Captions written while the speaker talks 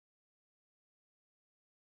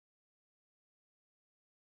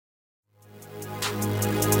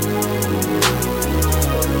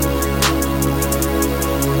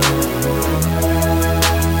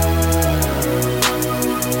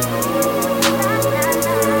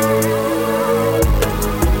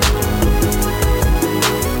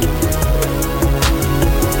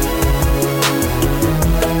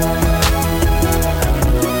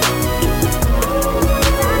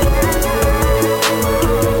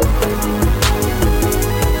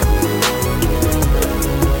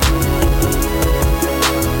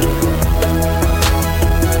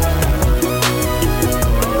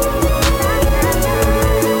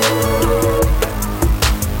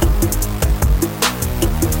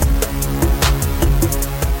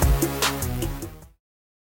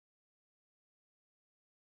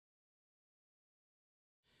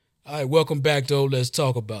All right, welcome back to Let's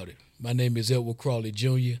Talk About It. My name is Edward Crawley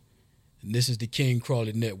Jr., and this is the King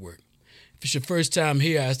Crawley Network. If it's your first time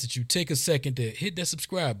here, I ask that you take a second to hit that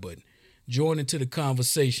subscribe button, join into the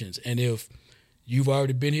conversations, and if you've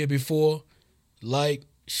already been here before, like,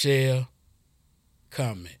 share,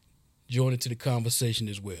 comment. Join into the conversation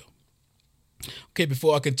as well. Okay,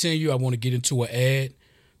 before I continue, I want to get into an ad.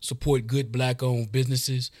 Support good black-owned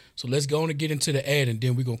businesses. So let's go on and get into the ad, and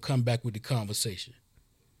then we're going to come back with the conversation.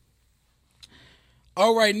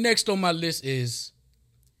 All right, next on my list is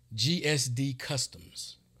GSD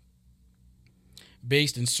Customs.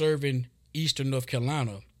 Based in serving Eastern North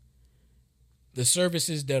Carolina, the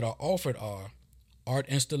services that are offered are art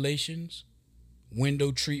installations,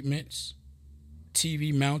 window treatments,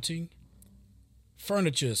 TV mounting,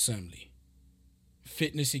 furniture assembly,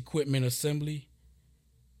 fitness equipment assembly,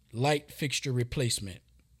 light fixture replacement.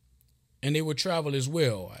 And they will travel as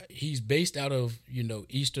well. He's based out of,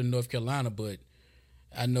 Eastern North Carolina, but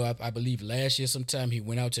I believe last year sometime he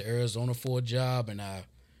went out to Arizona for a job, and I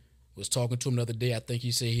was talking to him the other day. I think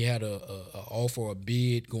he said he had a offer or a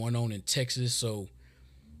bid going on in Texas. So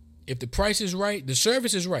if the price is right, the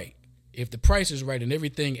service is right. If the price is right and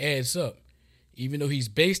everything adds up, even though he's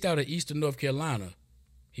based out of Eastern North Carolina,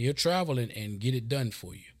 he'll travel and get it done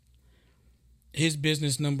for you. His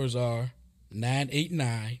business numbers are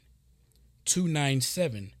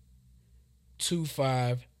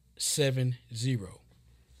 989-297-2570.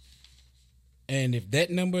 And if that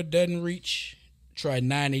number doesn't reach, try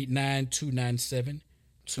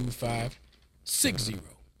 989-297-2560.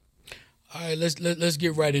 All right, let's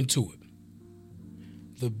get right into it.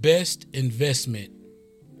 The best investment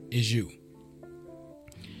is you.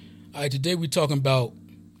 All right, today we're talking about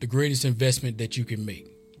the greatest investment that you can make.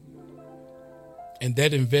 And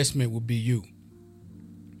that investment will be you.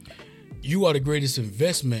 You are the greatest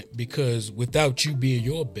investment because without you being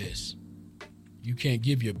your best, you can't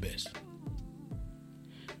give your best.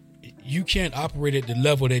 You can't operate at the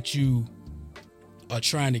level that you are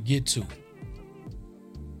trying to get to.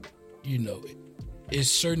 It's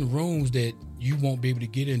certain rooms that you won't be able to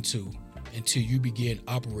get into until you begin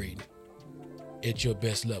operating at your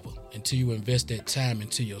best level, until you invest that time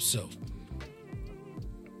into yourself.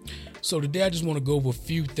 So today I just want to go over a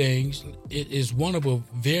few things. It is one of a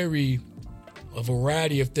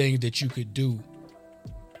variety of things that you could do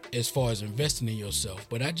as far as investing in yourself.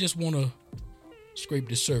 But I just want to scrape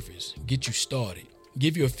the surface, get you started,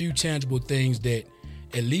 give you a few tangible things that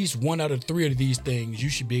at least 1 out of 3 of these things you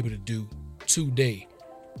should be able to do today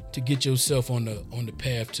to get yourself on the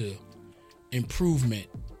path to improvement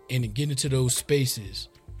and get into those spaces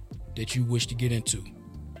that you wish to get into.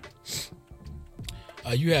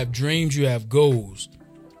 You have dreams, you have goals,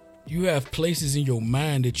 you have places in your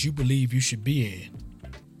mind that you believe you should be in,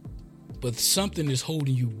 but something is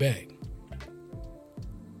holding you back.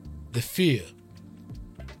 The fear.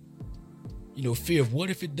 Fear of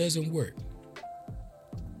what if it doesn't work?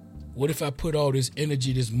 What if I put all this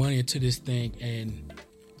energy, this money into this thing and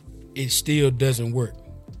it still doesn't work?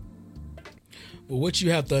 But what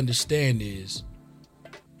you have to understand is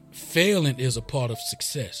failing is a part of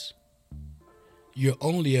success. You're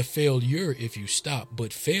only a failure if you stop,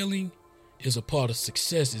 but failing is a part of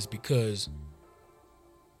success is because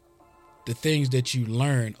the things that you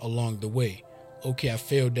learn along the way. Okay, I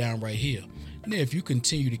fell down right here. Now, if you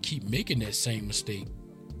continue to keep making that same mistake,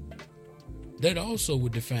 that also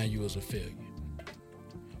would define you as a failure.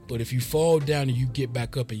 But if you fall down and you get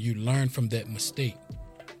back up and you learn from that mistake,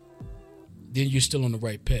 then you're still on the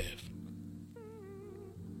right path.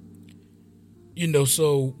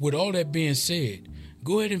 So with all that being said,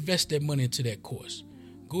 go ahead and invest that money into that course.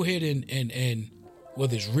 Go ahead and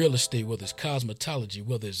whether it's real estate, whether it's cosmetology,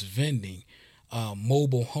 whether it's vending,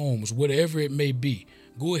 mobile homes, whatever it may be,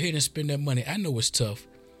 go ahead and spend that money. I know it's tough.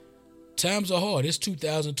 Times are hard. It's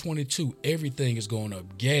 2022. Everything is going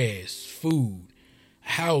up. Gas, food,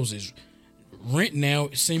 houses, rent now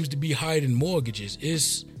seems to be higher than mortgages.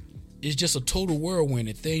 It's just a total whirlwind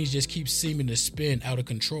and things just keep seeming to spin out of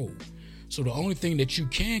control. So the only thing that you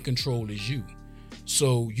can control is you.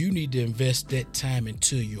 So you need to invest that time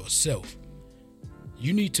into yourself.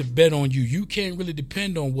 You need to bet on you. You can't really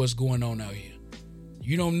depend on what's going on out here.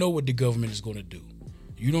 You don't know what the government is going to do.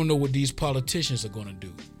 You don't know what these politicians are going to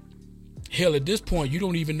do. Hell, at this point, you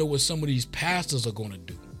don't even know what some of these pastors are going to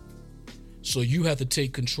do. So you have to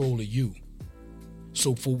take control of you.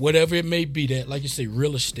 So for whatever it may be, that, like you say,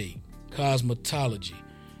 real estate, cosmetology,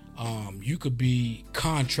 you could be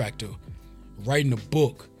contractor, writing a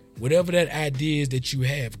book, whatever that idea is that you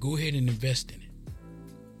have, go ahead and invest in it.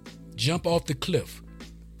 Jump off the cliff.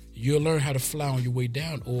 You'll learn how to fly on your way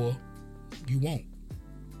down, or you won't.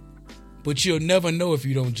 But you'll never know if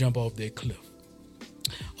you don't jump off that cliff.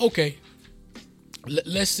 Okay,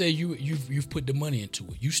 let's say you've put the money into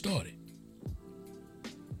it. You started.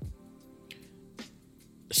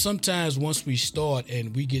 Sometimes once we start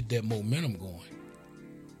and we get that momentum going,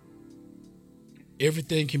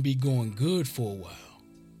 everything can be going good for a while.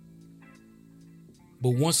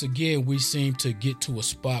 But once again, we seem to get to a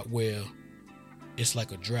spot where it's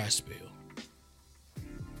like a dry spell.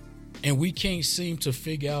 And we can't seem to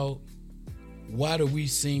figure out, why do we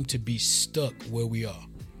seem to be stuck where we are?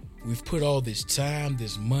 We've put all this time,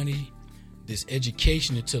 this money, this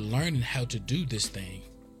education into learning how to do this thing.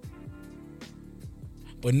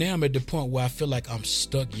 But now I'm at the point where I feel like I'm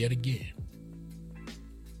stuck yet again.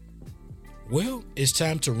 Well, it's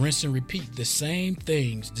time to rinse and repeat the same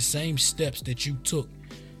things, the same steps that you took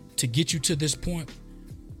to get you to this point.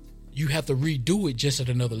 You have to redo it just at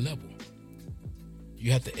another level.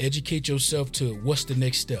 You have to educate yourself to what's the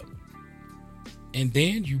next step. And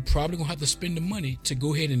then you probably gonna have to spend the money to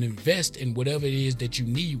go ahead and invest in whatever it is that you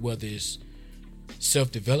need, whether it's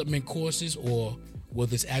self-development courses or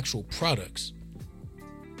whether it's actual products.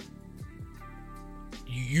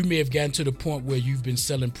 You may have gotten to the point where you've been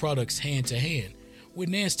selling products hand to hand. Well,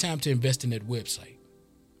 now it's time to invest in that website.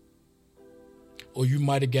 Or you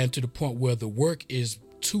might have gotten to the point where the work is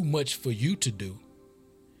too much for you to do.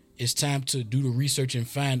 It's time to do the research and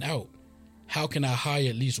find out, how can I hire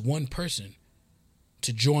at least one person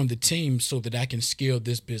to join the team so that I can scale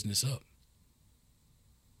this business up?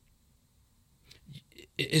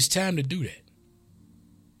 It's time to do that.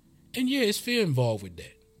 And yeah, it's fear involved with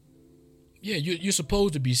that. Yeah, you're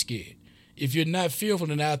supposed to be scared. If you're not fearful,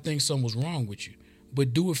 then I think something was wrong with you.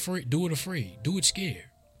 But do it afraid. Do it scared.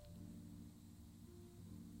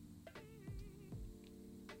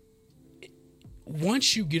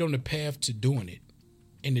 Once you get on the path to doing it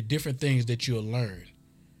and the different things that you'll learn,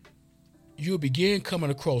 you'll begin coming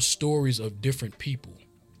across stories of different people.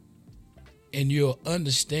 And you'll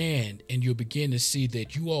understand and you'll begin to see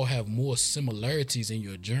that you all have more similarities in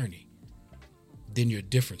your journey than your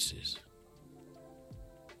differences.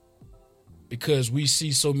 Because we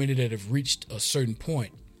see so many that have reached a certain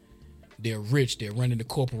point. They're rich, they're running the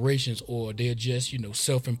corporations, or they're just,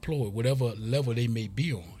 self-employed, whatever level they may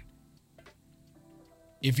be on.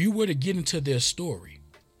 If you were to get into their story,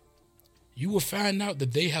 you will find out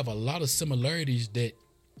that they have a lot of similarities that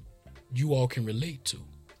you all can relate to.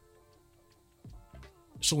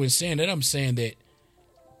 So in saying that, I'm saying that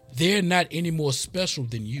they're not any more special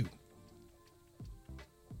than you.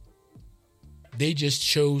 They just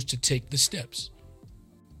chose to take the steps.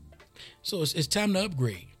 So it's time to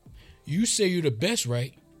upgrade. You say you're the best,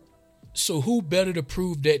 right? So who better to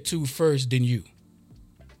prove that to first than you?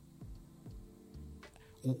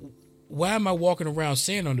 Why am I walking around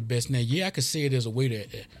saying I'm the best? Now, yeah, I could say it as a way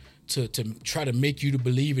to try to make you to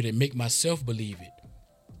believe it and make myself believe it.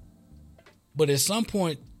 But at some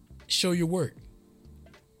point, show your work.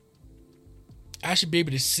 I should be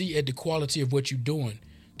able to see at the quality of what you're doing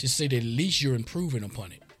to say that at least you're improving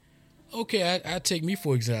upon it. Okay, I take me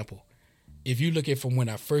for example. If you look at from when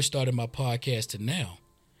I first started my podcast to now,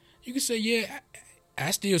 you can say, yeah, I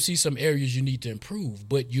still see some areas you need to improve,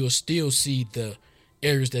 but you'll still see the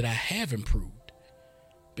areas that I have improved,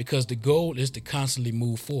 because the goal is to constantly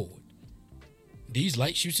move forward. These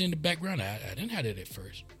light shoots in the background, I didn't have that at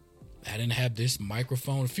first. I didn't have this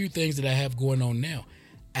microphone. A few things that I have going on now,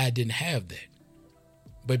 I didn't have that.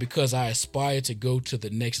 But because I aspire to go to the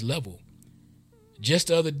next level, just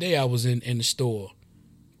the other day I was in the store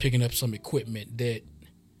picking up some equipment that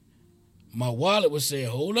my wallet was saying,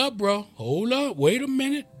 hold up, bro. Hold up. Wait a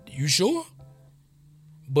minute. You sure?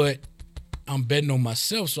 But I'm betting on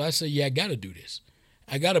myself. So I say, yeah, I got to do this.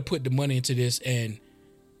 I got to put the money into this. And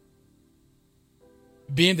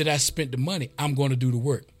being that I spent the money, I'm going to do the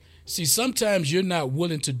work. See, sometimes you're not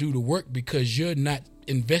willing to do the work because you're not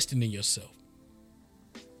investing in yourself.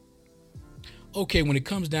 Okay, when it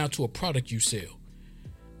comes down to a product you sell,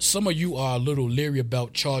 some of you are a little leery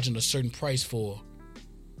about charging a certain price for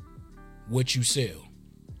what you sell.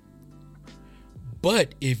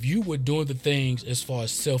 But if you were doing the things as far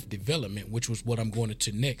as self-development, which was what I'm going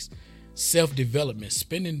into next, self-development,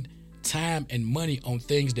 spending time and money on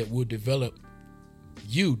things that will develop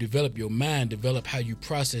you, develop your mind, develop how you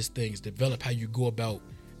process things, develop how you go about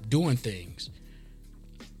doing things.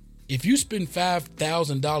 If you spend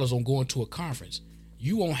 $5,000 on going to a conference,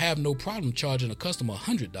 you won't have no problem charging a customer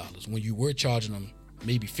 $100 when you were charging them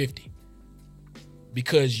maybe $50.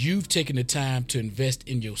 Because you've taken the time to invest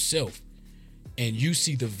in yourself and you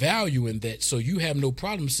see the value in that. So you have no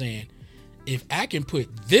problem saying, if I can put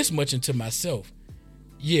this much into myself,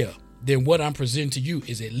 yeah, then what I'm presenting to you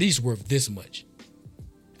is at least worth this much.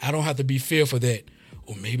 I don't have to be fearful that,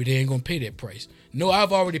 or maybe they ain't going to pay that price. No,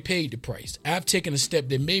 I've already paid the price. I've taken a step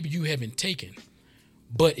that maybe you haven't taken,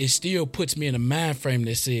 but it still puts me in a mind frame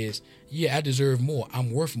that says, yeah, I deserve more.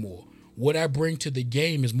 I'm worth more. What I bring to the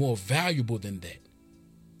game is more valuable than that.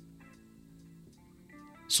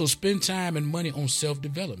 So spend time and money on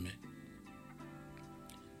self-development.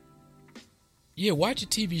 Yeah, watch your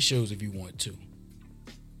TV shows if you want to.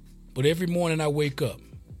 But every morning I wake up,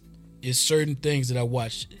 it's certain things that I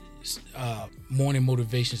watch, morning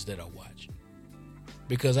motivations that I watch.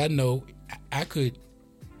 Because I know I could,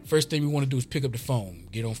 first thing we want to do is pick up the phone,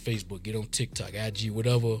 get on Facebook, get on TikTok, IG,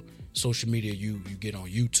 whatever social media you get on,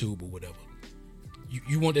 YouTube or whatever.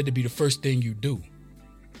 You want that to be the first thing you do.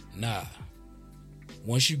 Nah.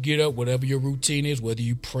 Once you get up, whatever your routine is, whether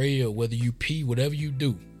you pray or whether you pee, whatever you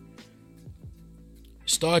do,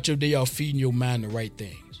 start your day off feeding your mind the right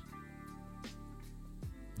things.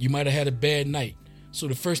 You might have had a bad night. So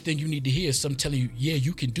the first thing you need to hear is something telling you, yeah,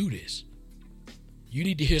 you can do this. You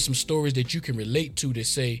need to hear some stories that you can relate to that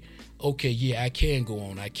say, okay, yeah, I can go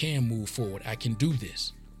on. I can move forward. I can do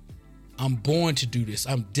this. I'm born to do this.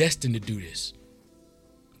 I'm destined to do this.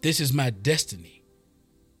 This is my destiny.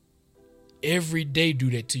 Every day do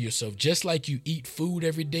that to yourself. Just like you eat food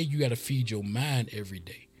every day, you got to feed your mind every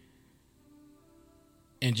day.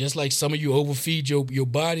 And just like some of you overfeed your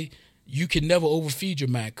body, you can never overfeed your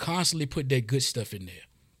mind. Constantly put that good stuff in there.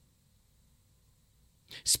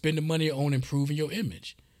 Spend the money on improving your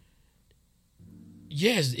image.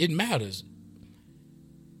 Yes, it matters.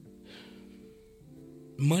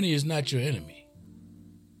 Money is not your enemy.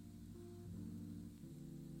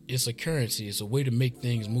 It's a currency. It's a way to make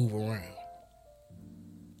things move around.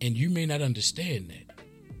 And you may not understand that.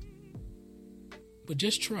 But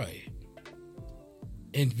just try it.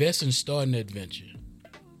 Invest in starting the adventure.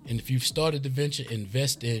 And if you've started the venture,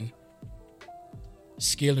 invest in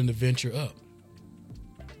scaling the venture up.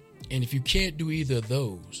 And if you can't do either of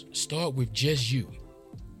those, start with just you.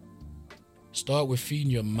 Start with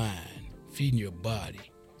feeding your mind, feeding your body,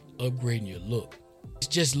 upgrading your look. It's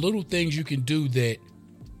just little things you can do that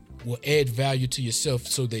will add value to yourself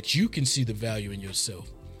so that you can see the value in yourself.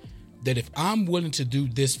 That if I'm willing to do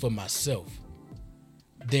this for myself,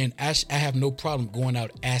 then I have no problem going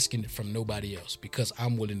out asking it from nobody else because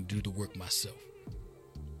I'm willing to do the work myself.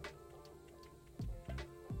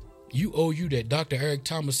 You owe you that. Dr. Eric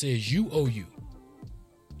Thomas says you owe you.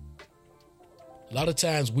 A lot of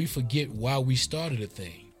times we forget why we started a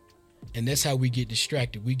thing. And that's how we get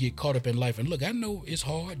distracted. We get caught up in life. And look, I know it's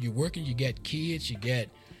hard. You're working, you got kids, you got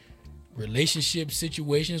relationship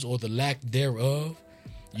situations or the lack thereof.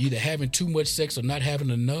 You're either having too much sex or not having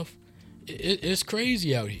enough. It's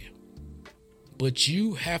crazy out here. But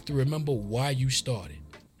you have to remember why you started.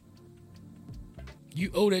 You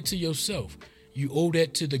owe that to yourself. You owe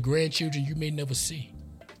that to the grandchildren you may never see.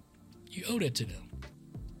 You owe that to them.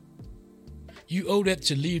 You owe that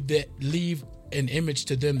to leave an image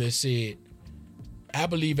to them that said, I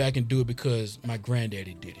believe I can do it because my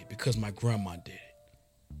granddaddy did it, because my grandma did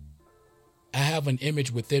it. I have an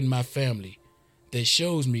image within my family that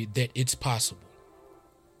shows me that it's possible.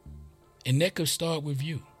 And that could start with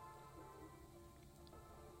you.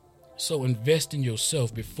 So invest in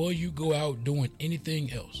yourself before you go out doing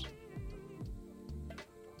anything else.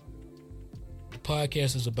 The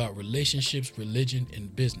podcast is about relationships, religion,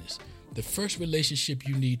 and business. The first relationship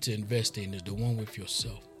you need to invest in is the one with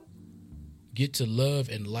yourself. Get to love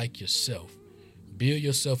and like yourself. Build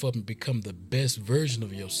yourself up and become the best version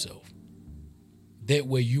of yourself. That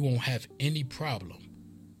way you won't have any problem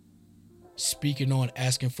speaking on,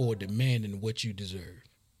 asking for, demanding what you deserve.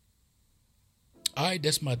 All right,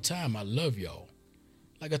 that's my time. I love y'all.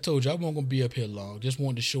 Like I told you, I wasn't going to be up here long. Just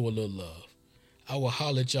wanted to show a little love. I will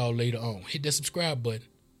holler at y'all later on. Hit that subscribe button,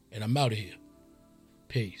 and I'm out of here.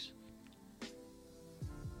 Peace.